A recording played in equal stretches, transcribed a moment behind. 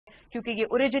کیونکہ یہ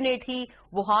اوریجنیٹ ہی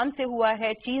ووہان سے ہوا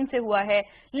ہے، چین سے ہوا ہے.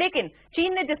 لیکن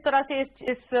چین نے جس طرح سے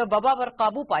اس وبا پر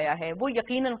قابو پایا ہے وہ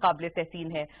یقیناً قابل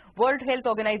تحسین ہے. ورلڈ ہیلتھ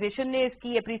آرگنائزیشن نے اس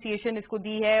کی اپریسیشن اس کو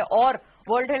دی ہے، اور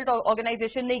ورلڈ ہیلتھ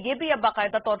آرگنائزیشن نے یہ بھی اب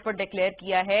باقاعدہ طور پر ڈکلیئر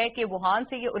کیا ہے کہ ووہان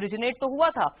سے یہ اوریجنیٹ تو ہوا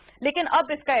تھا، لیکن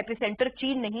اب اس کا ایپی سینٹر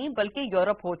چین نہیں بلکہ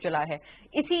یورپ ہو چلا ہے.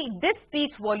 دس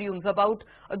speaks volumes about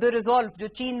the resolve جو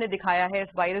چین نے دکھایا ہے اس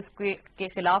وائرس کے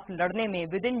خلاف لڑنے میں.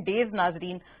 ود ان ڈیز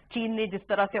ناظرین، چین نے جس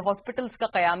طرح سے ہاسپٹلز کا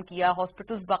قیام کیا،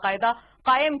 ہاسپٹلز باقاعدہ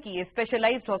قائم کیے،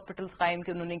 اسپیشلائزڈ ہاسپٹلز قائم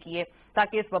انہوں نے کیے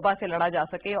تاکہ اس وبا سے لڑا جا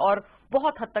سکے، اور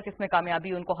بہت حد تک اس میں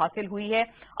کامیابی ان کو حاصل ہوئی ہے.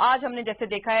 آج ہم نے جیسے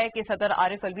دیکھا ہے کہ صدر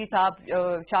عارف الوی صاحب،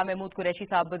 شاہ محمود قریشی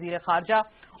صاحب وزیر خارجہ،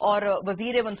 اور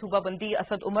وزیر منصوبہ بندی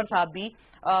اسد عمر صاحب بھی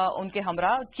ان کے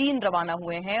ہمراہ چین روانہ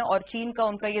ہوئے ہیں. اور چین کا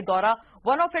ان کا یہ دورہ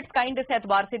ون آف اٹس کائنڈ اس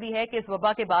اعتبار سے بھی ہے کہ اس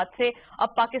وبا کے بعد سے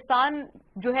اب پاکستان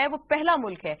جو ہے وہ پہلا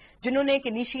ملک ہے جنہوں نے ایک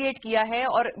انیشیٹ کیا ہے،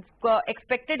 اور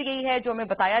ایکسپیکٹڈ یہی ہے، جو ہمیں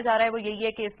بتایا جا رہا ہے وہ یہی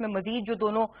ہے کہ اس میں مزید جو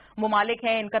دونوں ممالک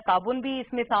ہیں ان کا تعاون بھی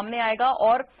اس میں سامنے آئے گا،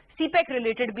 اور سی پیک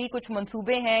ریلیٹڈ بھی کچھ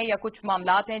منصوبے ہیں یا کچھ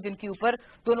معاملات ہیں جن کے اوپر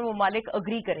دونوں ممالک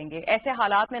اگری کریں گے. ایسے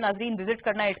حالات میں ناظرین وزٹ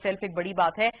کرنا اٹ سیلف ایک بڑی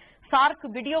بات ہے. سارک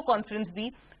ویڈیو کانفرنس بھی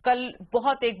کل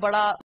بہت ایک بڑا